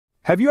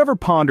Have you ever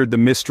pondered the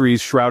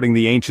mysteries shrouding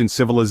the ancient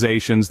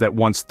civilizations that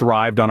once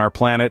thrived on our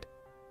planet?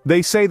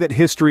 They say that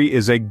history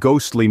is a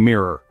ghostly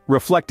mirror,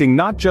 reflecting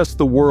not just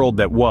the world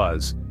that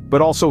was,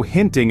 but also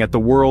hinting at the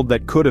world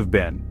that could have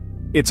been.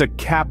 It's a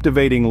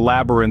captivating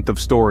labyrinth of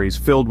stories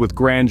filled with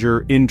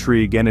grandeur,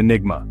 intrigue, and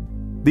enigma.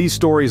 These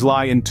stories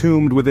lie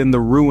entombed within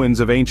the ruins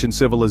of ancient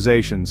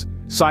civilizations,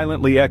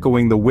 silently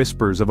echoing the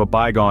whispers of a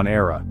bygone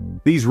era.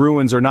 These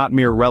ruins are not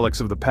mere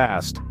relics of the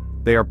past,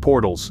 they are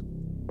portals.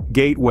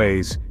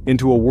 Gateways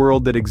into a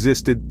world that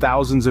existed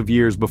thousands of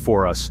years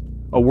before us,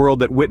 a world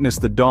that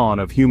witnessed the dawn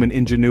of human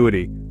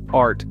ingenuity,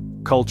 art,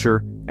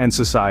 culture, and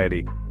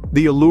society.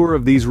 The allure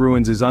of these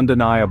ruins is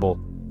undeniable,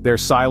 their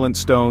silent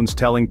stones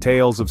telling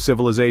tales of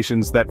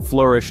civilizations that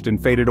flourished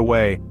and faded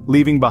away,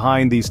 leaving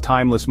behind these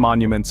timeless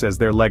monuments as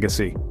their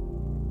legacy.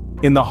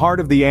 In the heart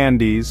of the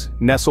Andes,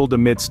 nestled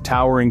amidst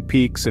towering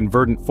peaks and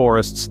verdant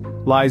forests,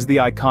 lies the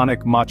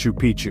iconic Machu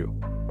Picchu.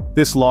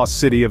 This lost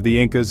city of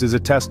the Incas is a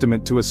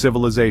testament to a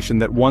civilization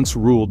that once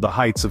ruled the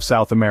heights of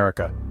South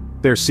America,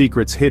 their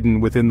secrets hidden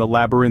within the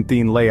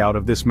labyrinthine layout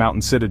of this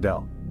mountain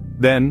citadel.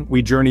 Then,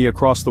 we journey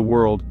across the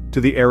world,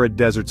 to the arid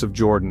deserts of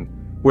Jordan,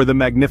 where the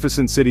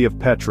magnificent city of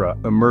Petra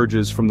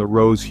emerges from the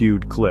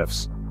rose-hued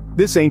cliffs.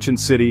 This ancient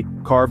city,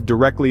 carved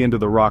directly into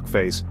the rock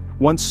face,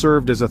 once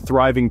served as a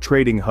thriving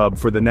trading hub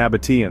for the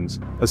Nabateans,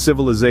 a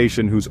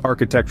civilization whose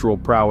architectural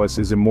prowess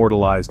is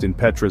immortalized in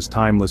Petra's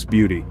timeless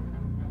beauty.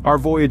 Our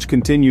voyage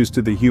continues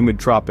to the humid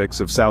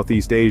tropics of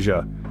Southeast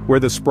Asia, where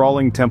the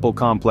sprawling temple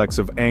complex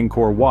of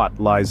Angkor Wat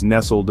lies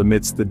nestled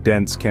amidst the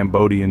dense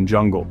Cambodian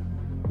jungle.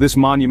 This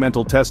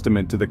monumental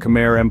testament to the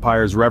Khmer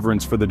Empire's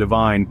reverence for the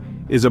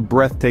divine is a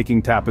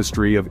breathtaking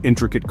tapestry of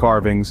intricate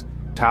carvings,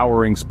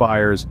 towering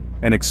spires,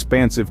 and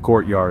expansive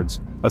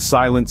courtyards, a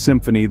silent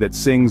symphony that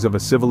sings of a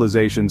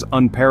civilization's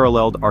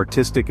unparalleled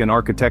artistic and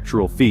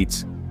architectural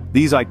feats.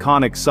 These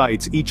iconic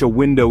sites, each a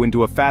window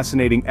into a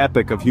fascinating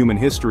epic of human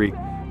history,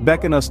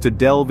 beckon us to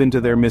delve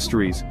into their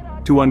mysteries,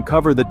 to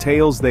uncover the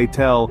tales they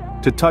tell,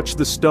 to touch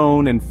the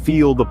stone and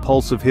feel the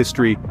pulse of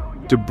history,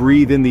 to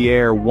breathe in the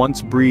air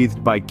once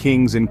breathed by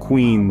kings and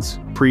queens,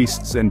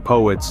 priests and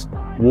poets,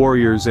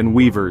 warriors and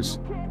weavers.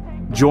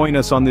 Join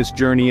us on this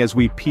journey as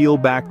we peel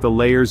back the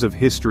layers of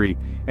history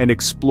and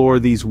explore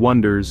these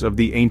wonders of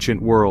the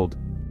ancient world.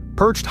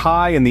 Perched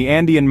high in the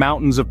Andean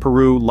mountains of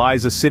Peru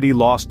lies a city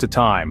lost to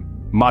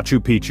time, Machu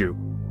Picchu.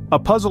 A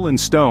puzzle in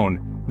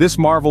stone, this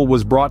marvel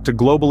was brought to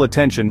global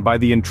attention by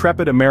the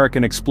intrepid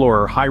American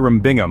explorer Hiram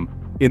Bingham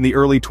in the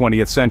early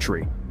 20th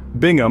century.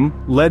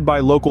 Bingham, led by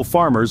local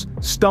farmers,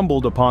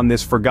 stumbled upon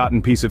this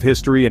forgotten piece of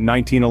history in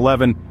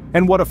 1911,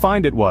 and what a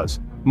find it was.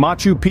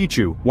 Machu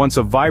Picchu, once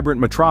a vibrant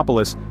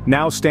metropolis,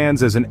 now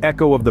stands as an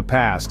echo of the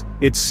past,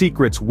 its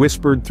secrets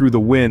whispered through the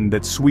wind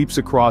that sweeps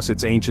across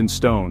its ancient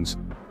stones.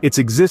 Its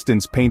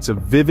existence paints a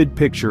vivid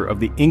picture of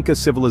the Inca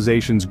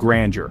civilization's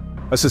grandeur,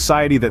 a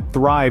society that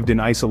thrived in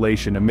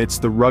isolation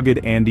amidst the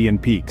rugged Andean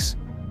peaks.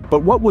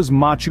 But what was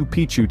Machu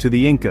Picchu to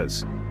the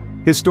Incas?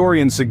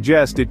 Historians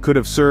suggest it could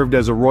have served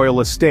as a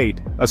royal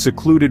estate, a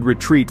secluded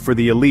retreat for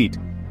the elite,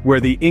 where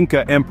the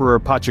Inca Emperor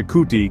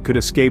Pachacuti could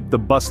escape the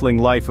bustling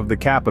life of the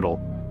capital,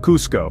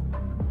 Cusco.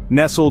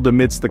 Nestled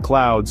amidst the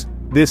clouds,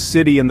 this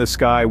city in the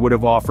sky would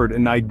have offered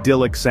an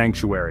idyllic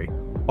sanctuary,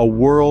 a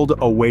world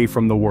away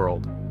from the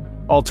world.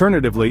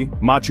 Alternatively,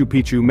 Machu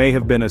Picchu may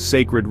have been a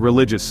sacred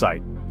religious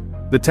site.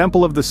 The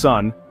Temple of the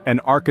Sun, an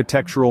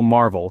architectural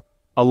marvel,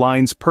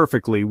 aligns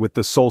perfectly with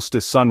the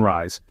solstice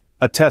sunrise,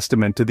 a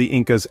testament to the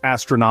Incas'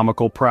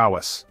 astronomical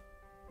prowess.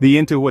 The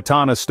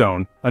Intihuatana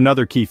stone,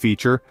 another key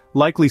feature,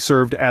 likely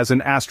served as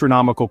an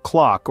astronomical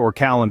clock or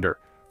calendar,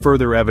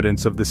 further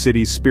evidence of the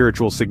city's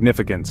spiritual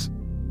significance.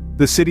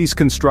 The city's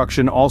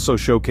construction also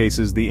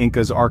showcases the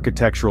Incas'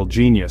 architectural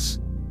genius.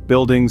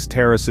 Buildings,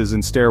 terraces,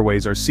 and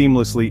stairways are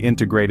seamlessly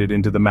integrated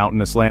into the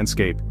mountainous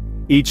landscape,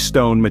 each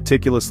stone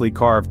meticulously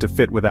carved to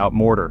fit without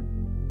mortar.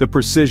 The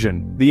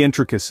precision, the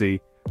intricacy,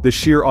 the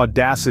sheer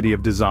audacity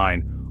of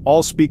design,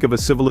 all speak of a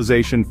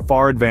civilization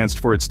far advanced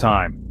for its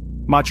time.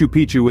 Machu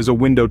Picchu is a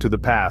window to the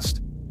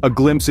past, a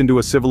glimpse into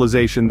a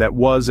civilization that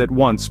was at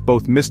once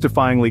both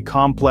mystifyingly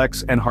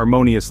complex and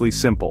harmoniously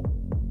simple.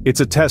 It's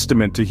a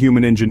testament to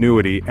human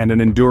ingenuity and an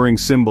enduring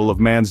symbol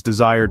of man's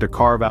desire to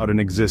carve out an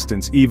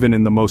existence even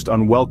in the most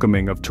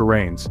unwelcoming of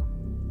terrains.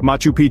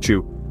 Machu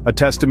Picchu, a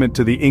testament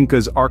to the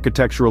Incas'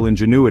 architectural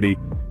ingenuity,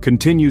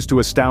 continues to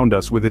astound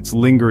us with its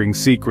lingering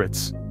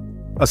secrets.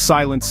 A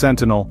silent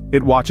sentinel,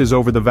 it watches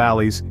over the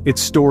valleys,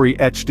 its story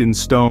etched in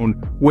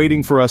stone,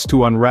 waiting for us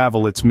to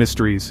unravel its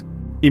mysteries.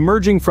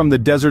 Emerging from the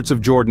deserts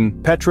of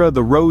Jordan, Petra,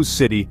 the Rose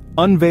City,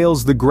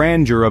 unveils the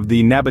grandeur of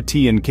the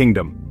Nabatean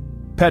kingdom.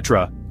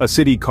 Petra, a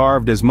city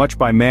carved as much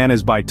by man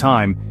as by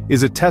time,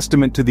 is a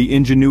testament to the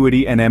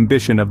ingenuity and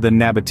ambition of the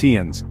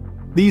Nabateans.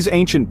 These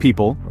ancient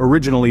people,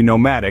 originally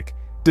nomadic,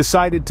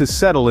 decided to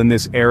settle in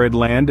this arid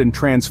land and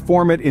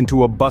transform it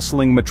into a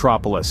bustling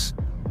metropolis.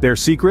 Their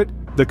secret?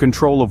 The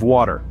control of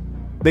water.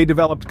 They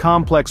developed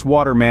complex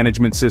water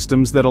management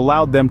systems that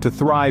allowed them to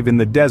thrive in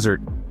the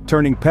desert,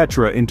 turning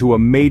Petra into a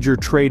major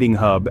trading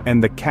hub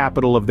and the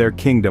capital of their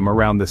kingdom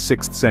around the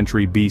 6th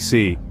century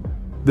BC.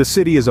 The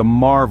city is a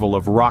marvel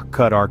of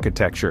rock-cut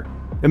architecture.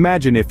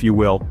 Imagine, if you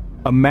will,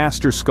 a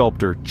master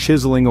sculptor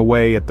chiseling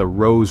away at the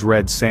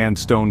rose-red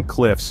sandstone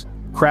cliffs,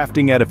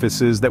 crafting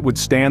edifices that would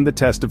stand the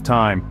test of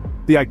time.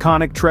 The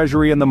iconic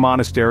treasury and the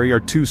monastery are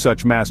two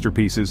such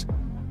masterpieces.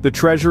 The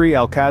treasury,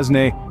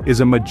 Al-Khazne, is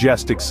a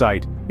majestic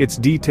sight, its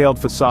detailed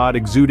facade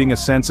exuding a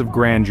sense of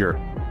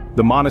grandeur.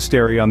 The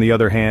monastery, on the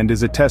other hand,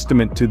 is a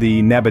testament to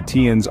the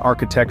Nabateans'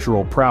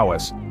 architectural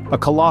prowess, a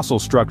colossal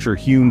structure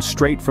hewn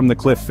straight from the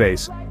cliff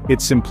face,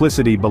 its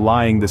simplicity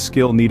belying the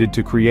skill needed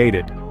to create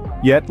it.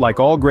 Yet, like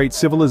all great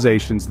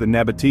civilizations, the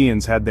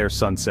Nabateans had their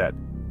sunset.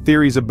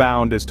 Theories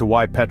abound as to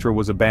why Petra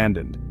was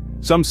abandoned.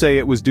 Some say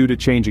it was due to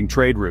changing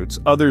trade routes,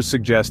 others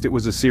suggest it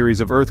was a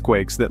series of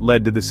earthquakes that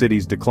led to the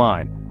city's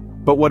decline.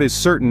 But what is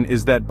certain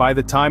is that by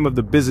the time of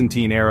the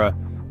Byzantine era,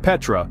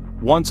 Petra,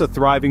 once a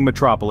thriving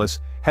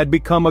metropolis, had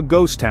become a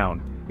ghost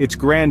town, its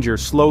grandeur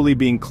slowly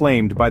being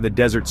claimed by the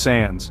desert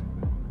sands.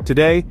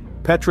 Today,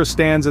 Petra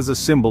stands as a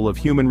symbol of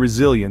human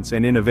resilience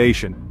and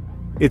innovation.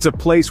 It's a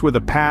place where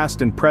the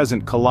past and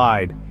present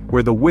collide,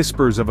 where the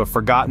whispers of a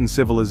forgotten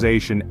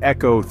civilization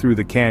echo through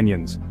the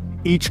canyons.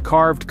 Each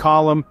carved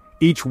column,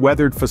 each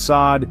weathered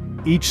facade,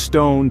 each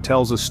stone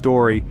tells a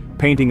story,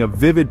 painting a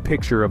vivid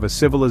picture of a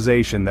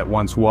civilization that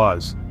once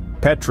was.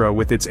 Petra,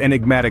 with its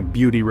enigmatic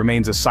beauty,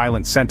 remains a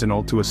silent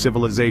sentinel to a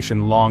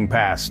civilization long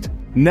past.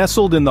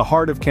 Nestled in the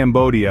heart of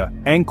Cambodia,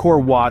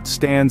 Angkor Wat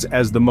stands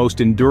as the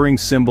most enduring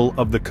symbol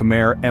of the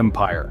Khmer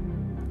Empire.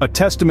 A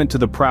testament to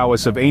the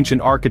prowess of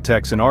ancient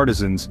architects and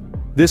artisans,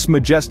 this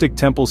majestic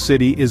temple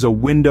city is a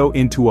window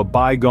into a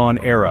bygone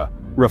era,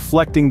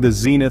 reflecting the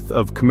zenith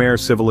of Khmer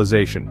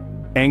civilization.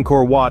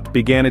 Angkor Wat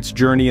began its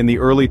journey in the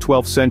early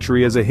 12th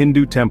century as a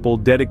Hindu temple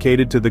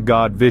dedicated to the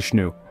god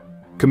Vishnu.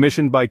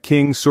 Commissioned by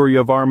King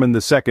Suryavarman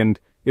II,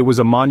 it was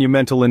a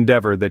monumental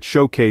endeavor that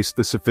showcased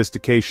the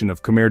sophistication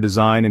of Khmer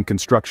design and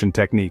construction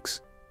techniques.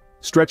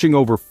 Stretching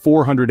over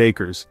 400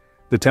 acres,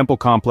 the temple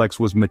complex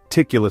was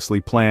meticulously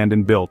planned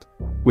and built,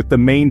 with the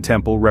main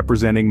temple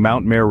representing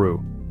Mount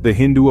Meru, the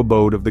Hindu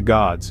abode of the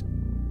gods.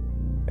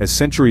 As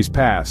centuries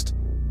passed,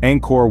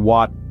 Angkor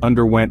Wat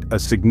underwent a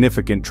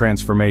significant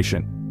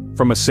transformation.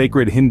 From a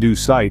sacred Hindu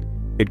site,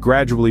 it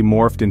gradually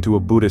morphed into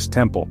a Buddhist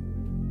temple.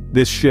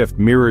 This shift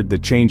mirrored the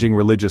changing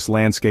religious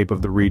landscape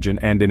of the region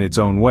and, in its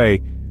own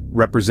way,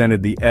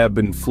 represented the ebb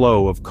and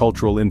flow of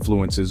cultural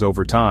influences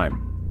over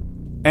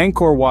time.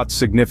 Angkor Wat's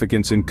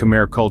significance in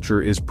Khmer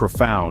culture is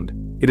profound.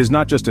 It is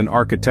not just an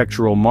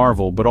architectural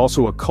marvel but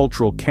also a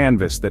cultural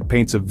canvas that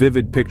paints a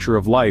vivid picture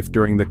of life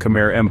during the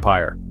Khmer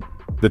Empire.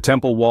 The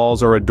temple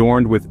walls are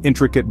adorned with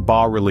intricate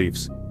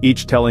bas-reliefs,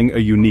 each telling a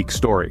unique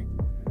story.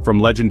 From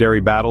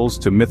legendary battles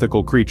to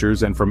mythical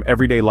creatures and from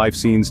everyday life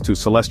scenes to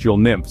celestial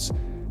nymphs,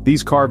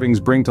 these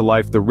carvings bring to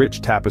life the rich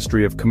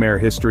tapestry of Khmer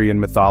history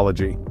and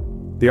mythology.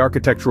 The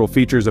architectural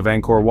features of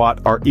Angkor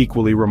Wat are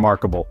equally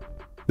remarkable.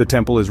 The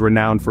temple is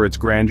renowned for its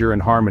grandeur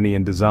and harmony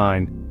in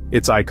design.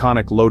 Its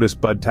iconic lotus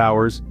bud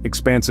towers,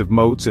 expansive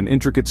moats and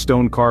intricate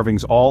stone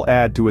carvings all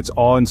add to its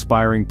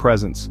awe-inspiring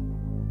presence.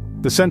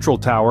 The central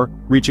tower,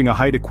 reaching a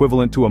height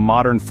equivalent to a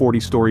modern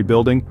 40-story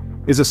building,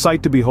 is a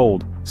sight to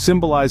behold,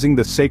 symbolizing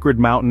the sacred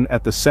mountain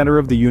at the center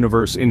of the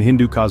universe in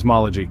Hindu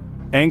cosmology.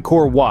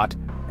 Angkor Wat,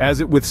 as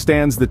it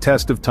withstands the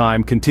test of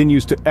time,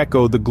 continues to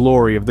echo the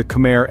glory of the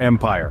Khmer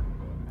Empire.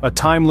 A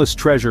timeless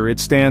treasure, it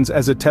stands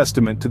as a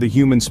testament to the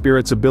human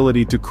spirit's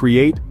ability to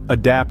create,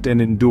 adapt and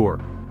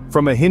endure.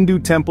 From a Hindu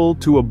temple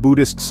to a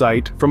Buddhist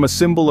site, from a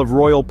symbol of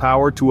royal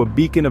power to a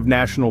beacon of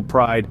national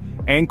pride,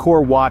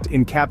 Angkor Wat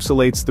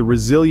encapsulates the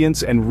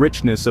resilience and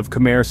richness of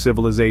Khmer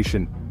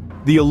civilization.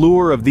 The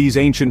allure of these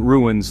ancient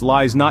ruins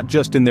lies not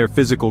just in their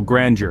physical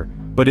grandeur,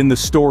 but in the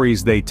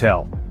stories they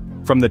tell.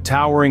 From the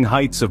towering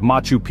heights of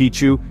Machu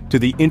Picchu to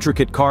the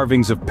intricate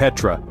carvings of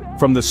Petra,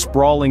 from the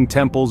sprawling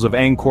temples of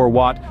Angkor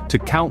Wat to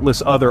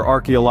countless other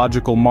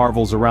archaeological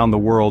marvels around the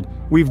world,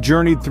 we've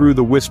journeyed through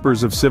the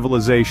whispers of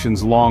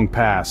civilizations long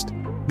past.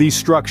 These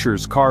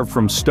structures, carved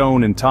from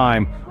stone and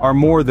time, are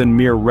more than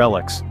mere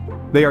relics.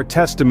 They are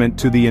testament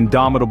to the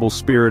indomitable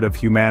spirit of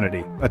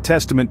humanity, a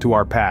testament to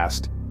our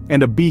past,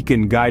 and a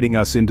beacon guiding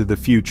us into the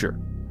future.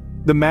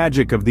 The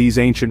magic of these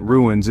ancient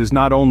ruins is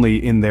not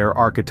only in their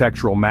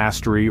architectural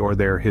mastery or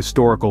their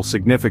historical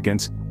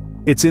significance,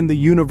 it's in the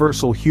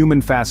universal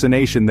human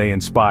fascination they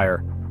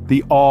inspire,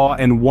 the awe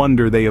and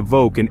wonder they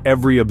evoke in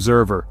every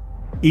observer.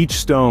 Each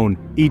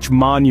stone, each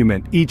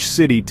monument, each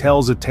city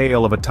tells a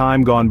tale of a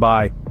time gone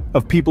by,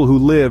 of people who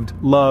lived,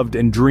 loved,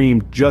 and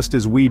dreamed just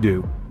as we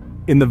do.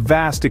 In the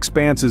vast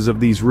expanses of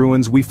these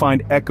ruins we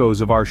find echoes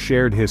of our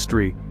shared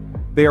history.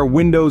 They are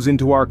windows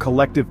into our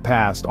collective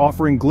past,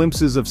 offering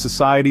glimpses of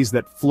societies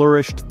that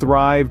flourished,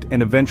 thrived,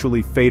 and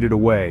eventually faded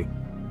away.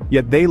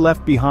 Yet they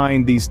left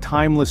behind these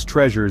timeless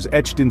treasures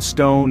etched in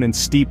stone and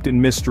steeped in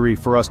mystery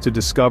for us to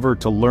discover,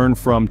 to learn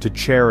from, to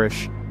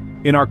cherish.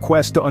 In our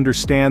quest to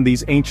understand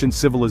these ancient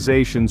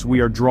civilizations,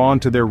 we are drawn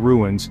to their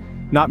ruins,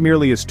 not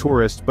merely as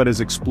tourists but as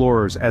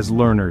explorers, as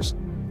learners.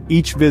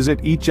 Each visit,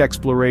 each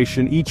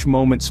exploration, each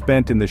moment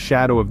spent in the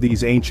shadow of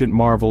these ancient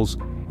marvels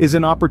is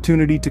an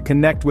opportunity to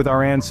connect with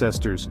our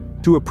ancestors,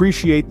 to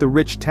appreciate the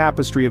rich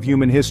tapestry of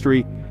human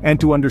history, and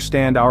to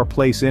understand our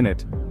place in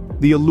it.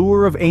 The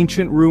allure of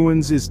ancient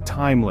ruins is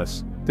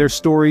timeless, their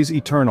stories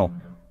eternal.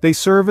 They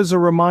serve as a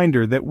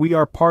reminder that we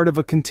are part of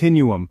a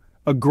continuum,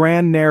 a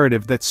grand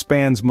narrative that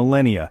spans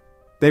millennia.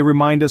 They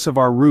remind us of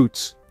our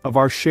roots, of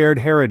our shared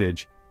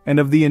heritage, and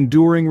of the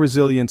enduring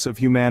resilience of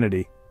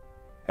humanity.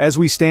 As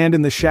we stand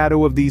in the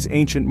shadow of these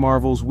ancient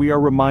marvels, we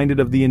are reminded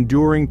of the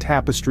enduring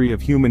tapestry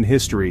of human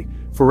history,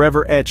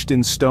 forever etched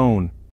in stone.